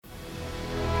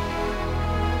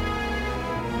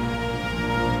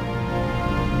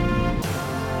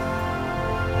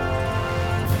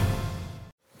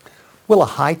Will a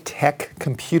high-tech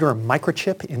computer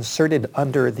microchip inserted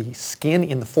under the skin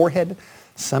in the forehead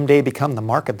someday become the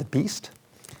mark of the beast?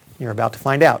 You're about to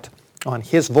find out on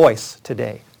His Voice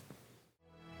today.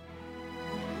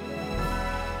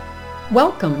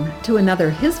 Welcome to another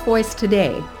His Voice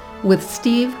Today with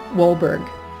Steve Wohlberg.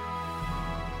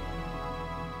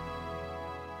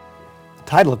 The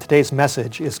title of today's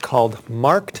message is called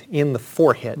Marked in the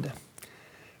Forehead.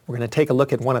 We're going to take a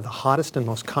look at one of the hottest and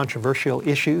most controversial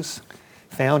issues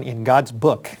found in God's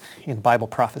book in Bible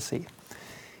prophecy.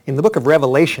 In the book of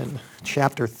Revelation,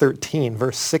 chapter 13,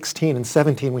 verse 16 and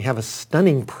 17, we have a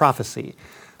stunning prophecy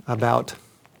about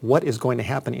what is going to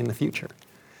happen in the future.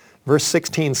 Verse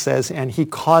 16 says, "And he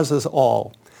causes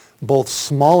all, both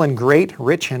small and great,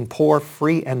 rich and poor,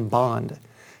 free and bond,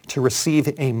 to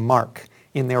receive a mark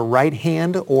in their right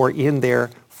hand or in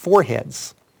their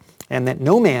foreheads, and that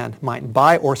no man might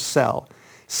buy or sell,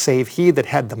 save he that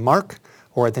had the mark,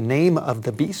 or the name of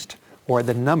the beast, or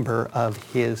the number of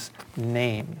his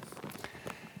name."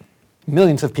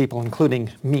 Millions of people, including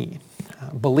me,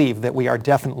 believe that we are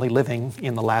definitely living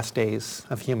in the last days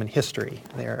of human history.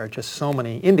 There are just so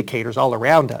many indicators all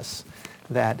around us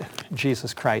that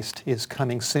Jesus Christ is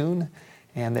coming soon,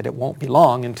 and that it won't be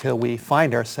long until we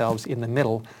find ourselves in the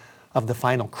middle of the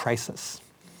final crisis.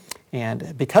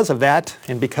 And because of that,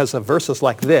 and because of verses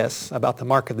like this about the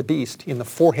mark of the beast in the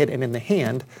forehead and in the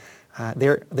hand,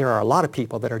 there are a lot of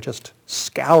people that are just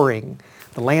scouring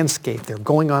the landscape. They're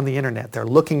going on the internet. They're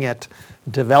looking at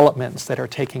developments that are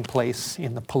taking place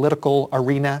in the political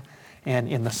arena and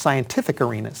in the scientific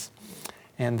arenas.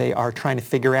 And they are trying to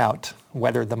figure out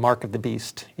whether the mark of the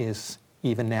beast is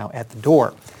even now at the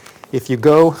door. If you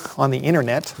go on the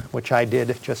internet, which I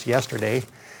did just yesterday,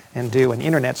 and do an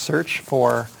internet search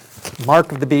for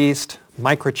mark of the beast,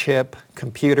 microchip,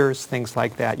 computers, things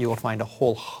like that, you will find a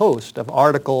whole host of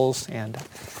articles and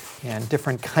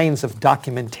different kinds of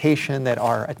documentation that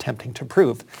are attempting to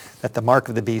prove that the mark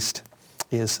of the beast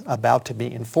is about to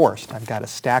be enforced. I've got a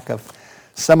stack of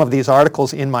some of these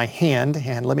articles in my hand,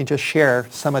 and let me just share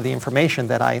some of the information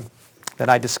that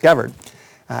I discovered.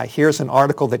 Here's an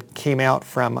article that came out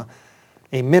from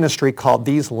a ministry called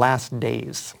These Last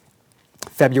Days.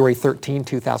 February 13,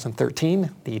 2013.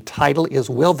 The title is,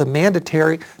 "Will the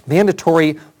mandatory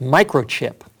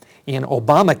microchip in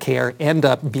Obamacare end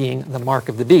up being the mark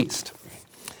of the beast?"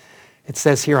 It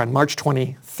says here on March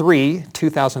 23,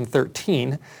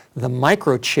 2013, the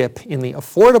microchip in the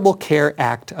Affordable Care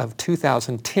Act of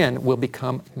 2010 will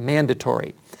become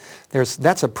mandatory.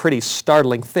 That's a pretty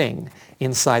startling thing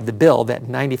inside the bill that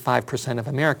 95% of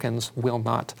Americans will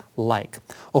not like.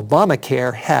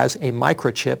 Obamacare has a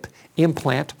microchip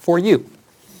implant for you.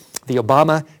 The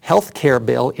Obama health care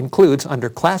bill includes under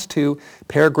Class 2,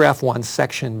 Paragraph 1,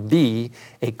 Section B,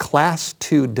 a Class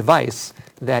 2 device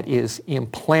that is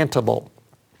implantable.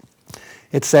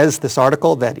 It says, this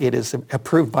article, that it is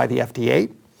approved by the FDA,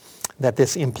 that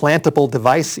this implantable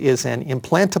device is an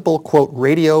implantable, quote,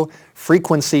 radio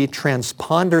frequency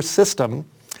transponder system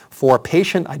for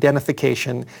patient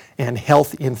identification and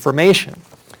health information.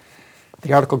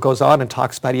 The article goes on and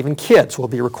talks about even kids will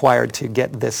be required to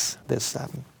get this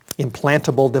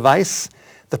implantable device.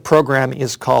 The program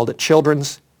is called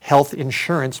Children's Health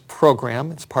Insurance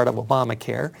Program. It's part of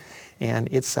Obamacare, and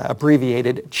it's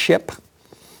abbreviated CHIP.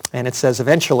 And it says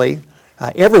eventually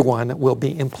everyone will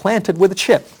be implanted with a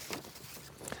chip.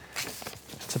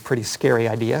 It's a pretty scary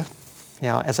idea.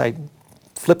 Now, as I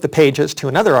flip the pages to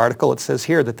another article, it says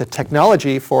here that the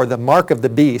technology for the mark of the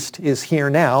beast is here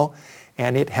now,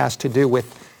 and it has to do with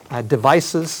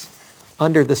devices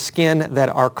under the skin that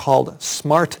are called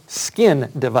smart skin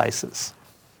devices.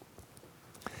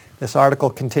 This article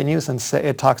continues and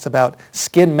it talks about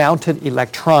skin-mounted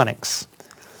electronics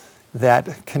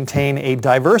that contain a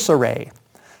diverse array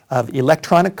of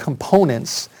electronic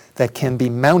components that can be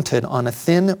mounted on a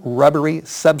thin, rubbery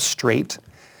substrate,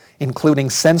 including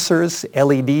sensors,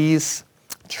 LEDs,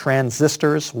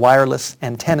 transistors, wireless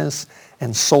antennas,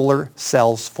 and solar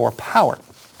cells for power.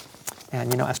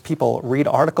 And as people read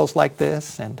articles like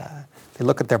this and they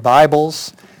look at their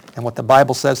Bibles and what the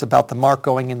Bible says about the mark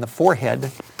going in the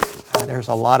forehead, there's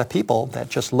a lot of people that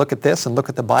just look at this and look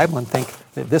at the Bible and think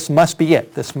that this must be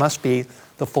it. This must be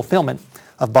the fulfillment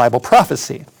of Bible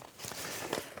prophecy.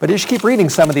 But as you keep reading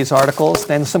some of these articles,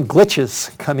 then some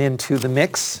glitches come into the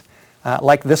mix,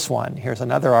 like this one. Here's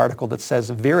another article that says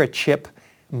VeriChip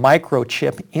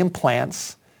microchip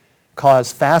implants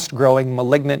cause fast-growing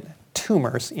malignant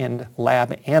tumors in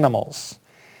lab animals.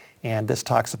 And this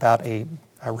talks about a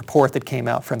report that came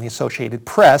out from the Associated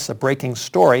Press, a breaking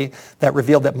story that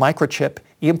revealed that microchip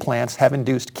implants have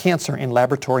induced cancer in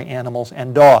laboratory animals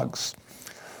and dogs.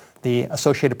 The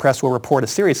Associated Press will report a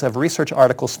series of research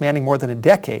articles spanning more than a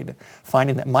decade,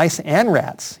 finding that mice and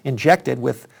rats injected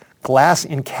with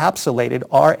glass-encapsulated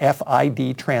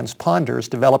RFID transponders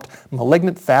developed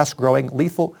malignant, fast-growing,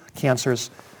 lethal cancers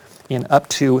in up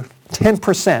to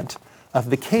 10% of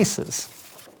the cases.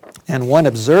 And one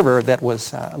observer that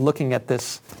was looking at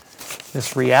this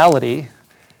reality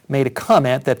made a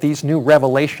comment that these new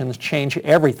revelations change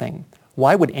everything.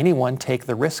 Why would anyone take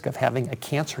the risk of having a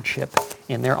cancer chip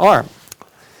in their arm?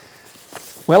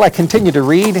 Well, I continued to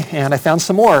read, and I found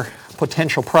some more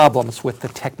potential problems with the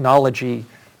technology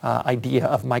idea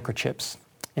of microchips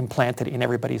implanted in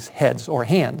everybody's heads or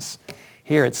hands.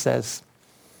 Here it says,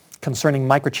 concerning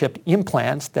microchip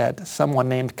implants, that someone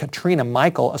named Katrina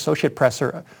Michael, associate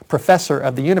professor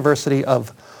of the University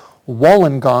of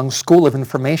Wollongong School of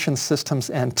Information Systems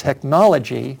and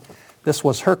Technology, this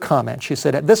was her comment. She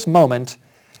said, at this moment,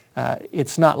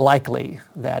 it's not likely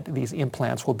that these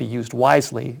implants will be used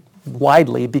widely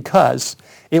because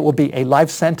it will be a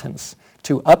life sentence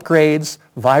to upgrades,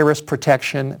 virus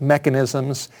protection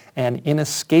mechanisms, and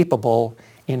inescapable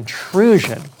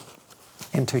intrusion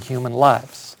into human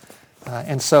lives.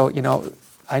 And so,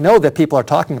 I know that people are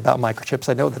talking about microchips.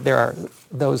 I know that there are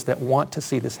those that want to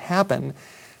see this happen,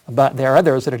 but there are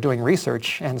others that are doing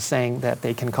research and saying that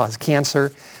they can cause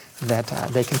cancer, that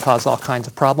they can cause all kinds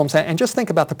of problems. And just think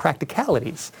about the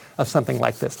practicalities of something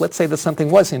like this. Let's say that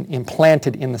something was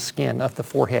implanted in the skin of the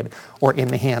forehead or in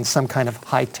the hand, some kind of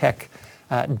high-tech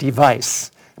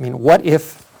device. I mean, what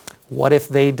if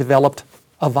they developed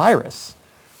a virus?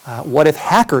 What if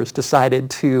hackers decided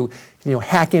to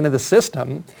hack into the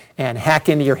system and hack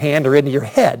into your hand or into your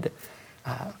head?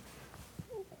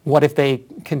 What if they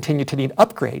continue to need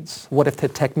upgrades? What if the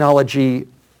technology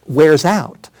wears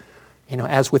out?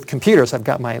 As with computers, I've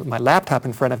got my laptop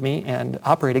in front of me, and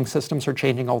operating systems are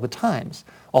changing all the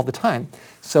time.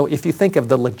 So if you think of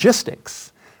the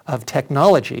logistics of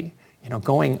technology,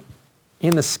 going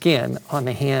in the skin, on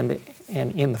the hand,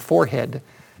 and in the forehead,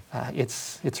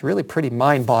 it's really pretty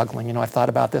mind-boggling. I've thought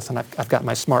about this, and I've got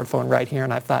my smartphone right here,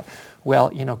 and I've thought, well,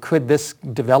 could this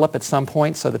develop at some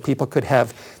point so that people could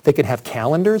have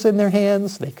calendars in their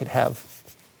hands? They could have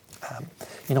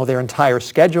their entire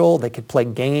schedule. They could play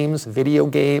games, video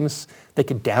games. They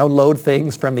could download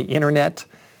things from the internet.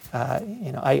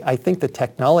 I think the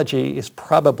technology is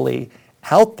probably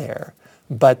out there,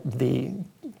 but the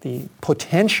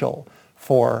potential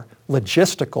for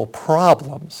logistical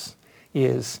problems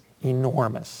is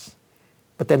enormous.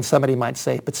 But then somebody might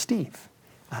say, but Steve,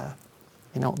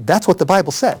 that's what the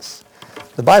Bible says.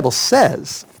 The Bible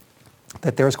says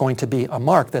that there's going to be a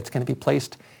mark that's going to be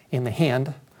placed in the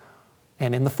hand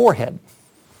and in the forehead.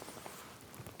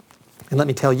 And let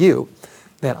me tell you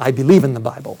that I believe in the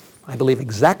Bible. I believe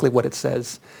exactly what it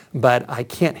says, but I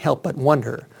can't help but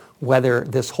wonder whether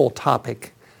this whole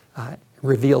topic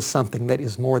reveals something that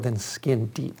is more than skin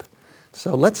deep.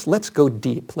 So let's go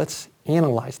deep. Let's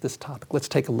analyze this topic. Let's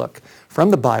take a look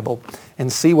from the Bible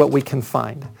and see what we can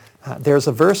find. There's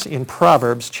a verse in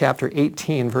Proverbs chapter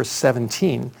 18, verse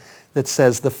 17, that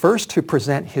says, the first to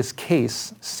present his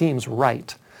case seems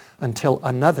right until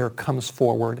another comes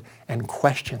forward and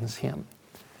questions him.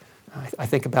 I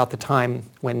think about the time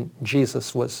when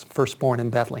Jesus was first born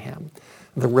in Bethlehem.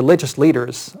 The religious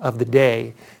leaders of the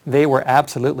day, they were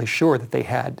absolutely sure that they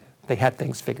had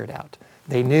things figured out.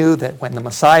 They knew that when the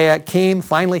Messiah came,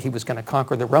 finally, he was going to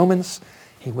conquer the Romans.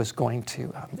 He was going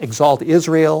to exalt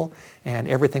Israel, and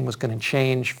everything was going to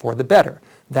change for the better.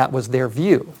 That was their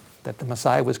view, that the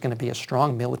Messiah was going to be a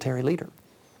strong military leader.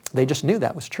 They just knew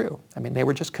that was true. I mean, they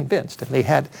were just convinced. And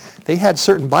they had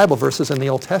certain Bible verses in the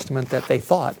Old Testament that they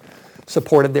thought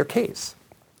supported their case.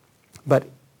 But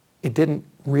it didn't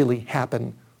really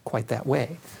happen quite that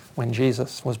way. When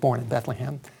Jesus was born in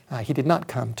Bethlehem, he did not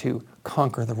come to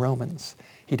conquer the Romans.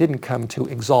 He didn't come to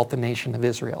exalt the nation of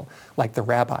Israel like the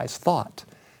rabbis thought.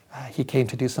 He came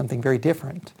to do something very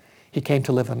different. He came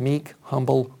to live a meek,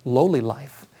 humble, lowly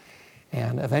life,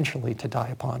 and eventually to die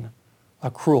upon a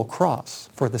cruel cross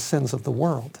for the sins of the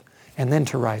world, and then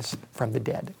to rise from the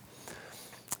dead.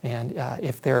 And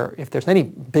if there's any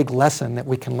big lesson that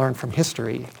we can learn from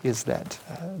history, is that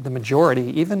the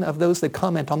majority, even of those that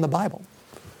comment on the Bible,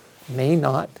 may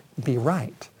not be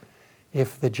right.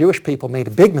 If the Jewish people made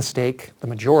a big mistake, the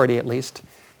majority at least,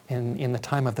 in the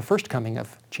time of the first coming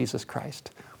of Jesus Christ,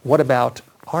 what about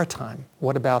our time?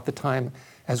 What about the time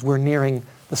as we're nearing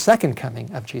the second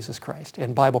coming of Jesus Christ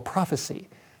and Bible prophecy?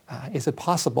 Is it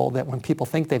possible that when people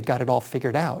think they've got it all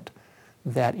figured out,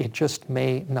 that it just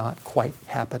may not quite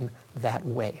happen that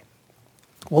way?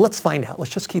 Well, let's find out.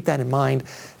 Let's just keep that in mind,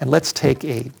 and let's take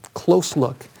a close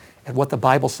look at what the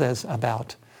Bible says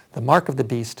about The mark of the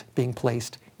beast being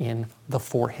placed in the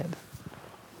forehead.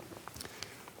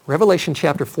 Revelation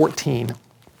chapter 14,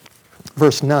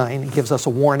 verse 9 gives us a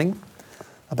warning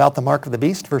about the mark of the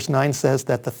beast. Verse 9 says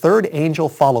that the third angel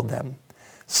followed them,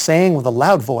 saying with a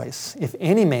loud voice, if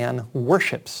any man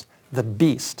worships the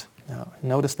beast, now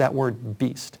notice that word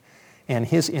beast, and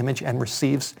his image and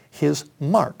receives his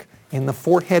mark in the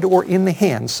forehead or in the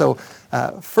hand. So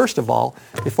first of all,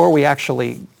 before we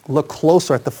actually look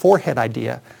closer at the forehead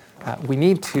idea, we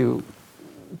need to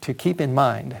keep in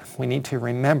mind, we need to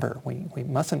remember, we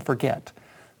mustn't forget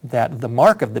that the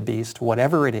mark of the beast,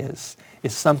 whatever it is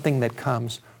something that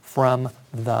comes from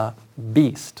the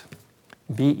beast.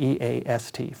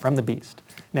 B-E-A-S-T, from the beast.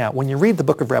 Now, when you read the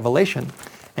book of Revelation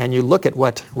and you look at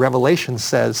what Revelation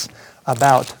says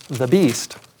about the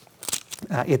beast,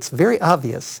 it's very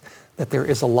obvious that there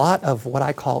is a lot of what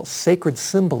I call sacred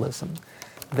symbolism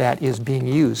that is being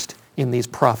used in these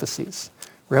prophecies.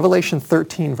 Revelation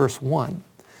 13, verse 1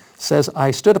 says,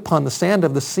 I stood upon the sand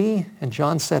of the sea, and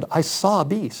John said, I saw a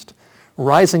beast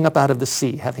rising up out of the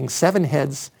sea, having 7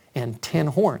 heads and 10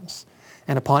 horns.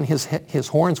 And upon his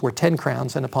horns were 10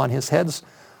 crowns, and upon his heads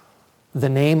the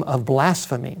name of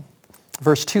blasphemy.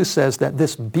 Verse 2 says that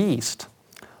this beast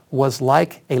was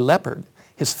like a leopard.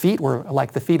 His feet were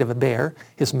like the feet of a bear.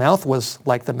 His mouth was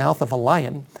like the mouth of a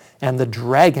lion. And the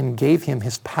dragon gave him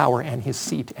his power and his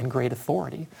seat and great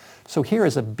authority. So here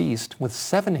is a beast with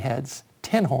 7 heads,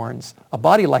 10 horns, a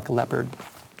body like a leopard,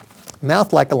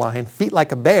 mouth like a lion, feet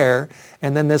like a bear,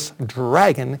 and then this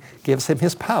dragon gives him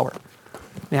his power.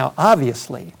 Now,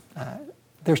 obviously,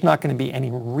 there's not going to be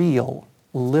any real,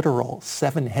 literal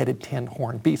 7-headed,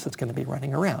 10-horned beast that's going to be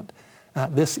running around.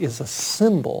 This is a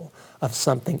symbol of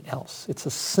something else. It's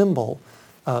a symbol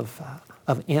of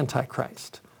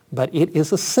Antichrist. But it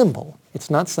is a symbol. It's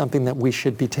not something that we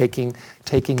should be taking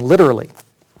literally.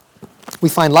 We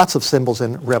find lots of symbols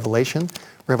in Revelation.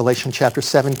 Revelation chapter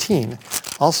 17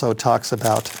 also talks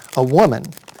about a woman.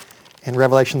 In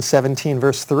Revelation 17,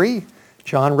 verse 3,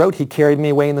 John wrote, he carried me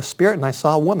away in the Spirit, and I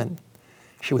saw a woman.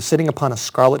 She was sitting upon a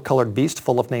scarlet-colored beast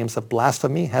full of names of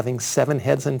blasphemy, having 7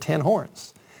 heads and 10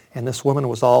 horns. And this woman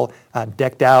was all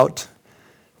decked out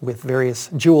with various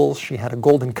jewels. She had a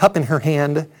golden cup in her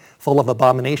hand, full of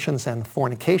abominations and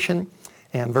fornication.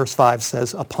 And verse 5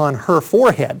 says, upon her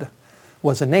forehead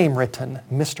was a name written,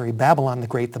 Mystery, Babylon the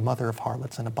Great, the mother of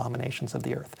harlots and abominations of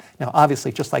the earth. Now,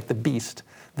 obviously, just like the beast,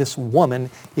 this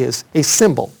woman is a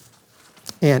symbol.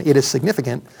 And it is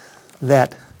significant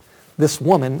that this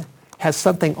woman has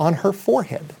something on her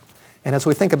forehead. And as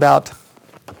we think about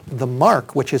the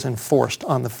mark which is enforced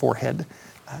on the forehead,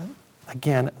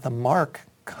 again, the mark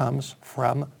comes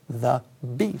from the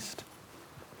beast.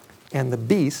 And the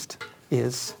beast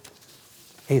is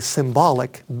a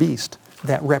symbolic beast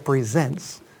that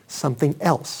represents something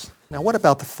else. Now, what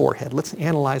about the forehead? Let's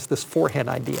analyze this forehead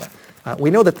idea. We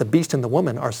know that the beast and the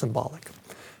woman are symbolic.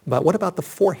 But what about the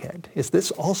forehead? Is this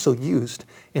also used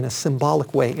in a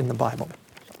symbolic way in the Bible?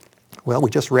 Well, we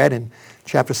just read in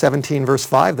chapter 17, verse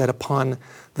 5, that upon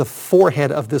the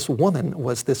forehead of this woman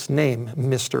was this name,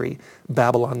 Mystery,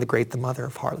 Babylon the Great, the mother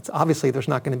of harlots. Obviously, there's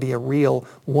not going to be a real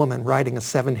woman riding a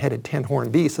 7-headed,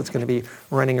 10-horned beast that's going to be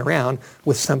running around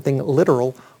with something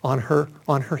literal on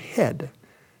her head,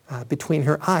 between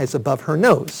her eyes, above her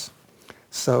nose.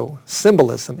 So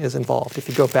symbolism is involved. If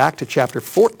you go back to chapter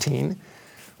 14,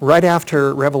 right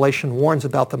after Revelation warns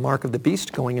about the mark of the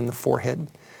beast going in the forehead,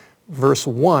 verse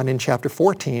 1 in chapter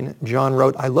 14, John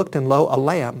wrote, I looked, and lo, a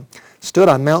lamb stood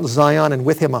on Mount Zion, and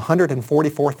with him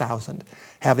 144,000,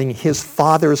 having his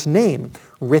Father's name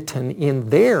written in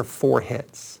their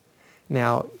foreheads.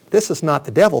 Now, this is not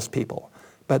the devil's people,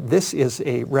 but this is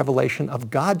a revelation of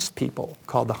God's people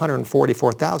called the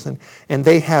 144,000, and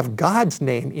they have God's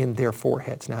name in their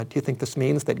foreheads. Now, do you think this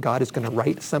means that God is going to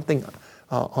write something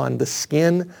on the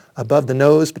skin, above the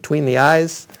nose, between the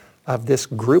eyes of this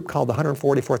group called the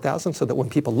 144,000, so that when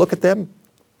people look at them,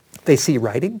 they see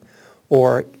writing?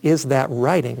 Or is that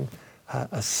writing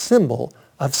a symbol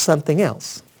of something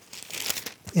else?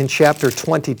 In chapter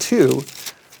 22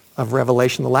 of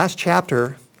Revelation, the last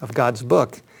chapter of God's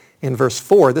book, in verse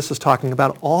 4, this is talking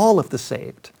about all of the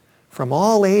saved from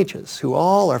all ages, who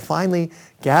all are finally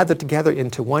gathered together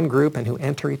into one group and who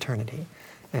enter eternity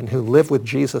and who live with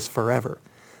Jesus forever.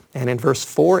 And in verse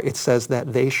 4, it says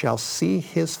that they shall see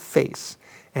his face,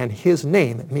 and his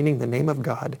name, meaning the name of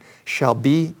God, shall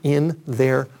be in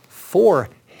their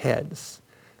foreheads.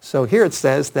 So here it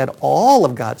says that all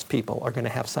of God's people are going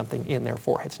to have something in their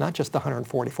foreheads, not just the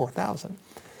 144,000.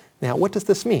 Now, what does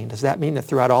this mean? Does that mean that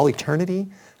throughout all eternity,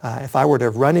 if I were to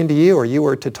run into you or you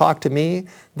were to talk to me,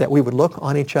 that we would look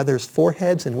on each other's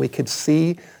foreheads and we could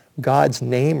see God's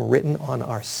name written on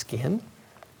our skin?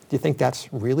 Do you think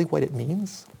that's really what it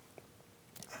means?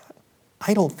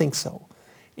 I don't think so.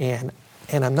 And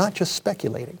I'm not just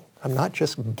speculating. I'm not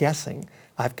just guessing.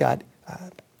 I've got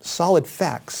solid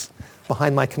facts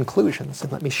behind my conclusions,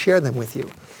 and let me share them with you.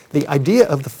 The idea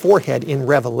of the forehead in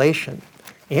Revelation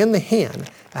and the hand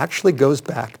actually goes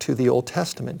back to the Old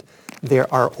Testament.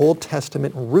 There are Old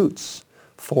Testament roots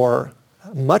for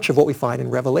much of what we find in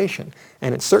Revelation,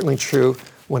 and it's certainly true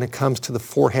when it comes to the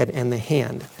forehead and the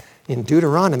hand. In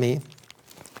Deuteronomy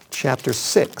chapter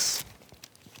 6,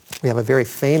 we have a very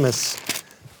famous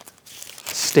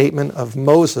statement of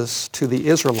Moses to the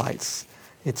Israelites.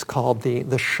 It's called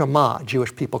the Shema.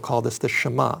 Jewish people call this the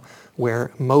Shema,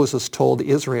 where Moses told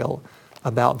Israel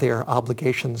about their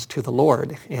obligations to the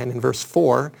Lord. And in verse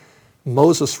 4,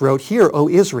 Moses wrote, "Hear, O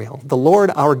Israel, the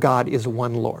Lord our God is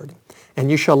one Lord,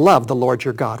 and you shall love the Lord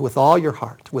your God with all your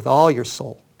heart, with all your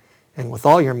soul, and with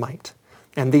all your might.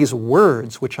 And these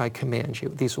words which I command you,"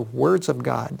 these words of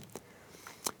God,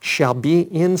 "shall be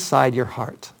inside your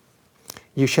heart.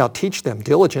 You shall teach them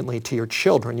diligently to your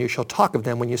children. You shall talk of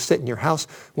them when you sit in your house,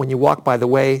 when you walk by the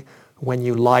way, when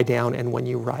you lie down, and when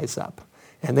you rise up."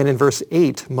 And then in verse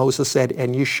 8, Moses said,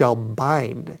 "And you shall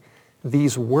bind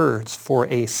these words for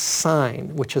a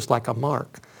sign," which is like a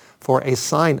mark, "for a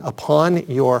sign upon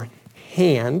your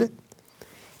hand,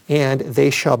 and they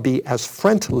shall be as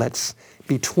frontlets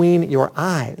between your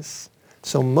eyes."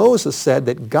 So Moses said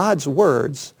that God's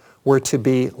words were to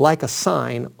be like a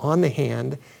sign on the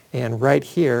hand and right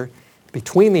here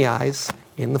between the eyes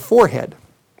in the forehead.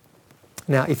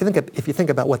 Now, if you think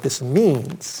about what this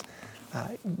means,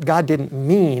 God didn't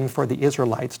mean for the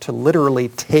Israelites to literally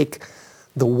take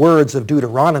the words of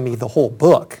Deuteronomy, the whole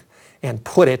book, and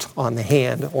put it on the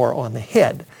hand or on the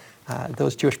head.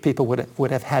 Those Jewish people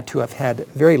would have had to have had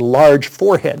very large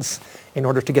foreheads in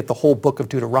order to get the whole book of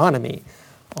Deuteronomy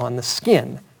on the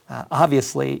skin.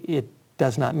 Obviously, it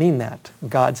does not mean that.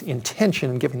 God's intention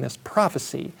in giving this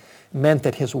prophecy meant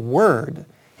that his word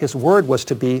was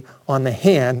to be on the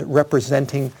hand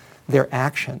representing their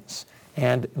actions,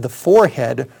 and the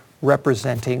forehead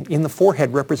representing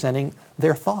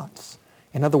their thoughts.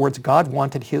 In other words, God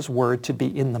wanted his word to be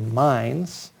in the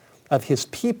minds of his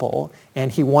people,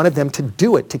 and he wanted them to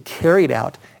do it, to carry it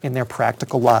out in their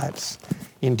practical lives.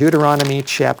 In Deuteronomy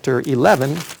chapter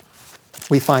 11,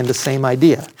 we find the same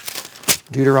idea.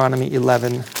 Deuteronomy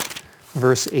 11,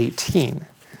 verse 18.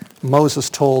 Moses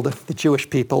told the Jewish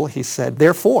people, he said,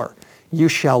 "Therefore, you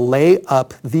shall lay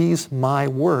up these my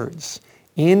words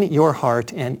in your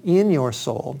heart and in your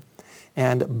soul,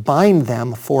 and bind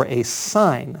them for a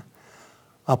sign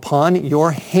upon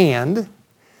your hand,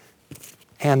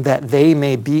 and that they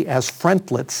may be as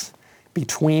frontlets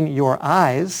between your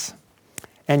eyes,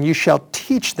 and you shall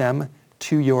teach them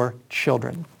to your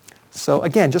children." So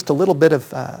again, just a little bit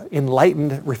of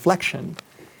enlightened reflection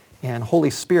and Holy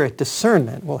Spirit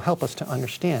discernment will help us to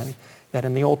understand that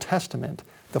in the Old Testament,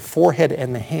 the forehead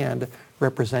and the hand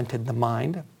represented the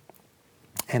mind,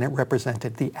 and it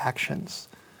represented the actions.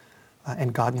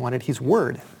 And God wanted his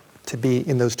word to be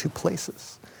in those two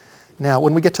places. Now,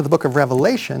 when we get to the book of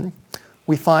Revelation,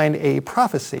 we find a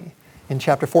prophecy in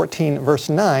chapter 14, verse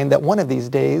 9, that one of these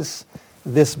days,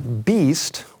 this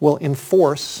beast will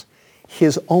enforce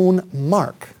his own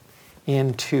mark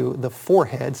into the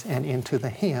foreheads and into the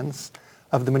hands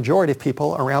of the majority of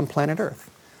people around planet Earth.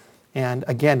 And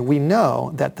again, we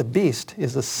know that the beast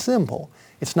is a symbol.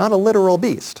 It's not a literal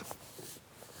beast.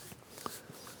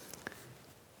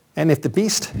 And if the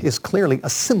beast is clearly a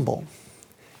symbol,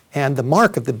 and the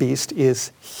mark of the beast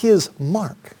is his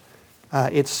mark,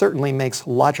 it certainly makes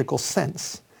logical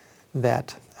sense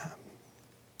that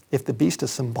if the beast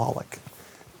is symbolic,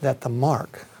 that the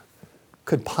mark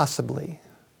could possibly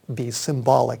be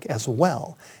symbolic as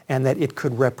well, and that it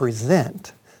could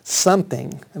represent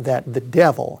something that the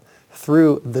devil,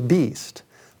 through the beast,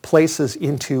 places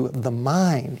into the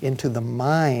mind, into the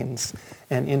minds,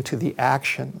 and into the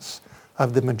actions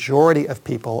of the majority of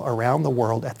people around the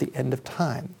world at the end of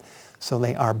time, so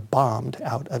they are bombed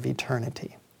out of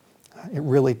eternity. It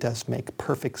really does make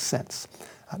perfect sense.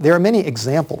 There are many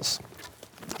examples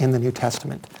in the New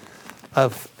Testament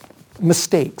of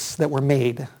mistakes that were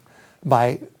made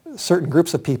by certain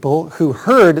groups of people who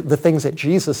heard the things that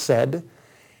Jesus said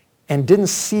and didn't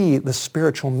see the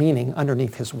spiritual meaning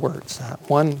underneath his words.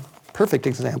 One perfect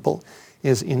example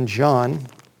is in John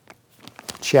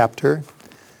chapter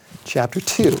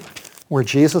 2, where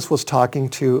Jesus was talking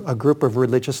to a group of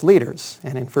religious leaders.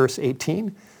 And in verse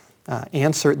 18,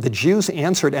 the Jews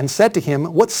answered and said to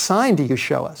him, "What sign do you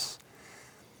show us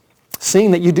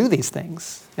seeing that you do these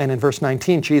things. And in verse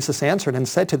 19, Jesus answered and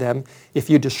said to them,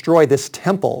 if you destroy this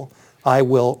temple, I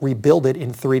will rebuild it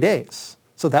in 3 days.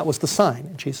 So that was the sign.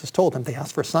 And Jesus told them, they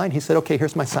asked for a sign. He said, okay,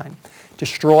 here's my sign.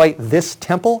 Destroy this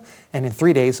temple, and in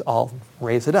 3 days I'll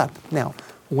raise it up. Now,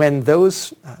 when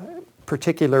those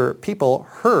particular people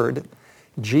heard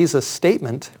Jesus'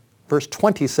 statement, verse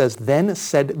 20 says, then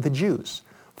said the Jews,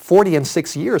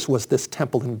 46 years was this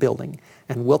temple in building,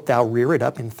 and wilt thou rear it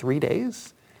up in 3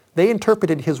 days? They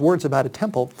interpreted his words about a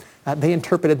temple, they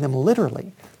interpreted them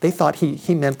literally. They thought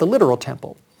he meant the literal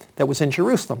temple that was in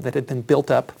Jerusalem that had been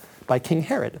built up by King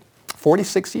Herod.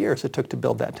 46 years it took to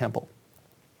build that temple.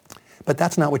 But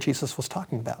that's not what Jesus was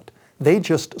talking about. They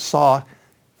just saw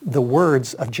the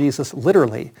words of Jesus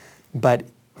literally, but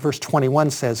verse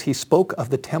 21 says he spoke of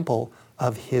the temple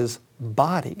of his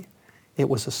body. It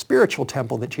was a spiritual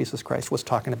temple that Jesus Christ was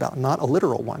talking about, not a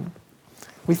literal one.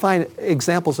 We find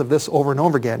examples of this over and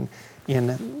over again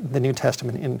in the New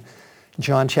Testament. In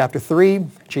John chapter 3,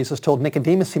 Jesus told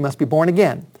Nicodemus he must be born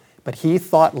again. But he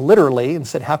thought literally and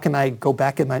said, how can I go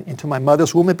back into my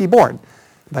mother's womb and be born?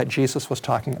 But Jesus was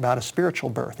talking about a spiritual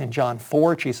birth. In John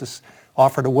 4, Jesus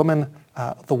offered a woman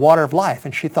the water of life,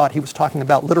 and she thought he was talking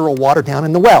about literal water down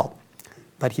in the well.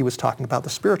 But he was talking about the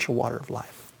spiritual water of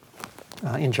life.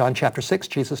 In John chapter 6,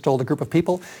 Jesus told a group of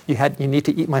people, you need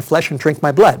to eat my flesh and drink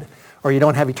my blood, or you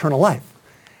don't have eternal life.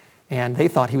 And they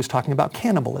thought he was talking about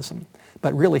cannibalism.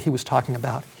 But really he was talking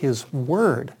about his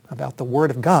word, about the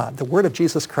word of God, the word of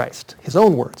Jesus Christ, his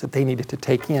own words that they needed to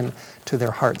take in to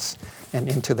their hearts and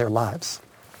into their lives.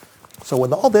 So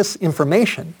with all this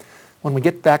information, when we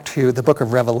get back to the book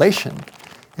of Revelation,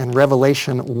 and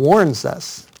Revelation warns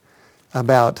us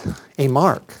about a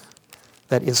mark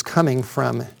that is coming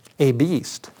from a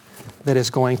beast that is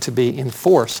going to be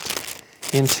enforced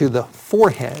into the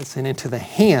foreheads and into the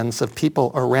hands of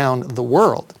people around the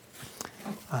world.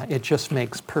 It just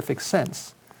makes perfect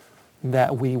sense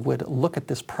that we would look at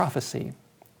this prophecy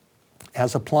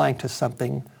as applying to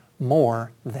something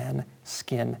more than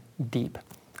skin deep.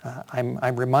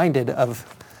 I'm reminded of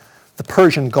the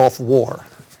Persian Gulf War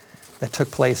that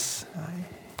took place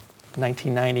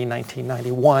 1990,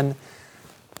 1991.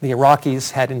 The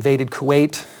Iraqis had invaded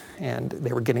Kuwait, and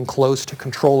they were getting close to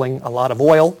controlling a lot of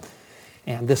oil.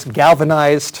 And this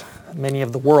galvanized many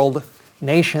of the world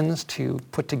nations to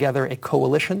put together a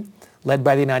coalition led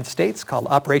by the United States called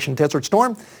Operation Desert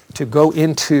Storm to go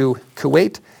into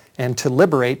Kuwait and to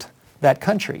liberate that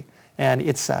country. And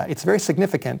it's very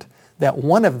significant that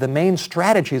one of the main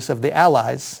strategies of the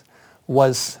Allies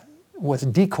was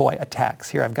decoy attacks.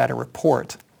 Here I've got a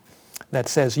report that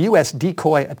says U.S.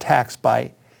 decoy attacks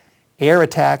by air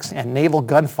attacks and naval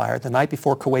gunfire the night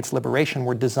before Kuwait's liberation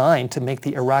were designed to make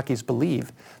the Iraqis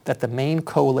believe that the main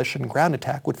coalition ground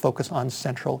attack would focus on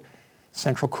central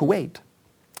Kuwait.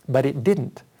 But it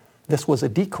didn't. This was a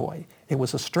decoy. It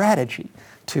was a strategy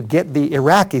to get the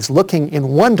Iraqis looking in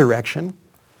one direction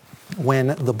when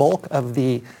the bulk of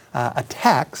the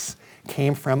attacks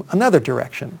came from another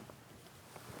direction.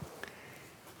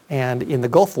 And in the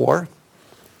Gulf War,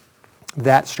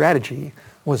 that strategy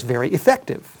was very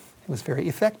effective. It was very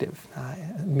effective.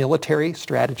 Military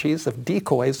strategies of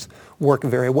decoys work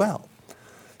very well.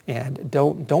 And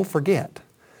don't forget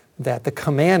that the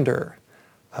commander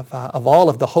of all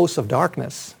of the hosts of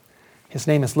darkness, his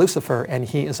name is Lucifer, and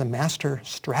he is a master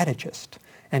strategist.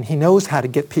 And he knows how to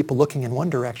get people looking in one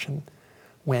direction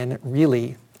when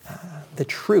really the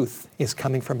truth is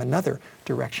coming from another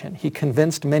direction. He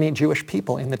convinced many Jewish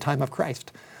people in the time of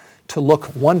Christ to look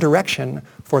one direction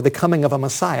for the coming of a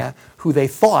Messiah who they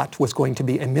thought was going to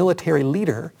be a military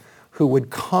leader who would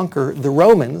conquer the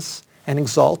Romans and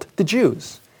exalt the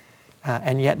Jews.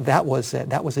 And yet that was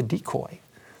a decoy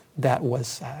that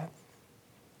was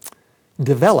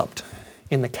developed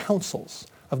in the councils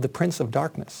of the Prince of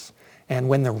Darkness. And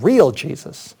when the real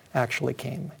Jesus actually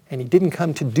came, and he didn't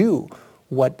come to do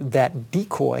what that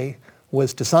decoy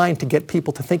was designed to get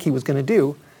people to think he was going to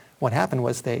do, what happened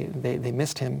was they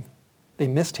missed him. They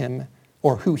missed him,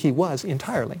 or who he was,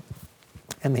 entirely.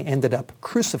 And they ended up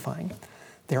crucifying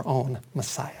their own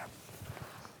Messiah.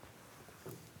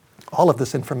 All of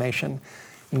this information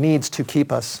needs to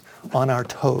keep us on our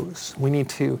toes. We need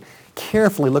to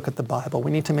carefully look at the Bible.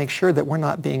 We need to make sure that we're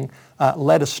not being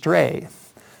led astray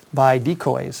by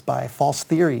decoys, by false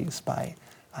theories, by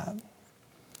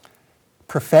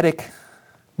prophetic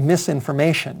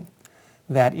misinformation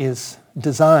that is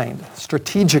designed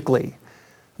strategically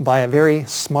by a very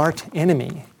smart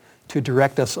enemy to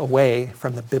direct us away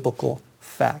from the biblical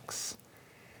facts.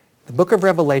 The book of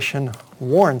Revelation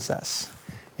warns us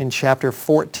in chapter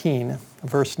 14,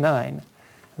 verse 9,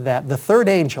 that the third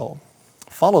angel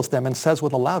follows them and says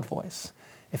with a loud voice,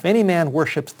 "If any man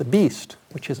worships the beast,"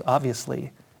 which is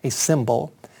obviously a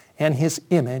symbol, "and his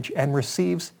image, and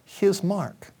receives his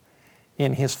mark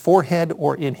in his forehead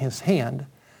or in his hand,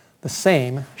 the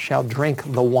same shall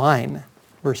drink the wine,"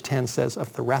 verse 10 says,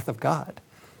 "of the wrath of God."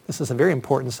 This is a very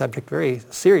important subject, very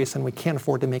serious, and we can't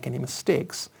afford to make any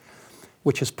mistakes,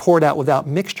 "which is poured out without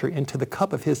mixture into the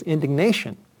cup of his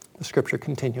indignation." The scripture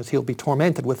continues, "He'll be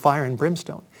tormented with fire and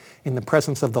brimstone in the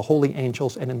presence of the holy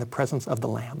angels and in the presence of the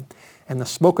Lamb. And the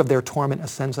smoke of their torment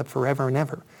ascends up forever and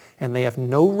ever. And they have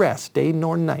no rest day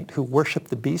nor night who worship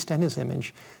the beast and his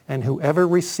image, and whoever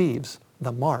receives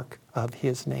the mark of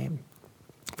his name."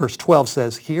 Verse 12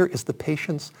 says, "Here is the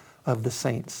patience of the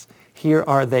saints. Here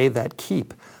are they that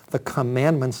keep the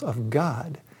commandments of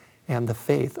God and the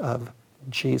faith of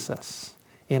Jesus."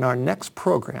 In our next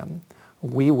program,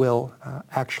 we will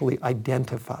actually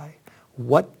identify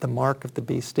what the mark of the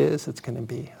beast is. It's going to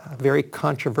be very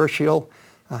controversial.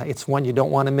 It's one you don't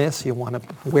want to miss. You want to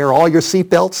wear all your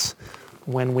seatbelts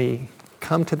when we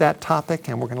come to that topic,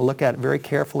 and we're going to look at it very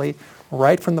carefully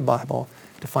right from the Bible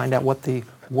to find out what the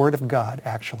Word of God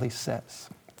actually says.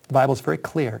 The Bible is very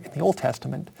clear in the Old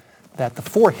Testament that the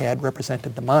forehead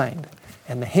represented the mind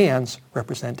and the hands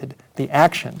represented the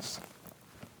actions.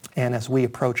 And as we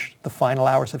approach the final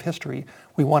hours of history,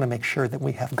 we want to make sure that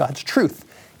we have God's truth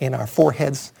in our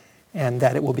foreheads and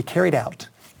that it will be carried out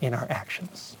in our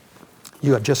actions.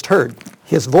 You have just heard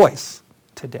His voice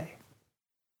today.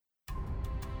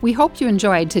 We hope you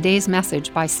enjoyed today's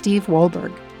message by Steve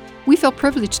Wohlberg. We feel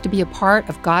privileged to be a part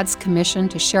of God's commission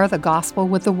to share the gospel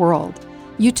with the world.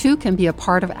 You too can be a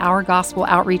part of our gospel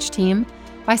outreach team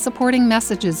by supporting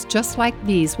messages just like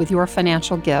these with your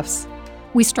financial gifts.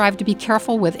 We strive to be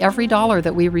careful with every dollar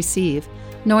that we receive,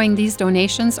 knowing these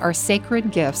donations are sacred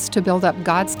gifts to build up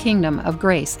God's kingdom of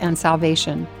grace and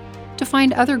salvation. To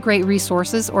find other great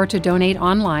resources or to donate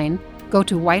online, go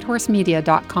to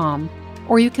whitehorsemedia.com,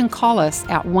 or you can call us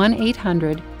at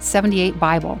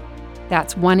 1-800-78-BIBLE.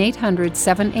 That's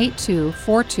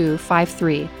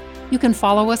 1-800-782-4253. You can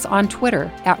follow us on Twitter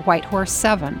at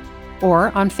Whitehorse7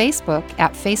 or on Facebook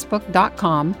at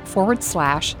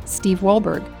facebook.com/Steve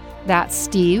Wohlberg. That's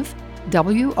Steve,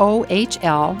 Wohlberg.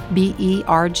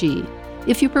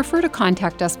 If you prefer to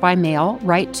contact us by mail,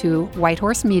 write to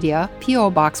Whitehorse Media, P.O.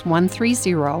 Box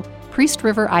 130, Priest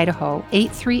River, Idaho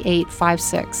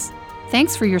 83856.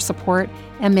 Thanks for your support,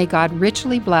 and may God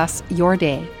richly bless your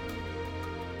day.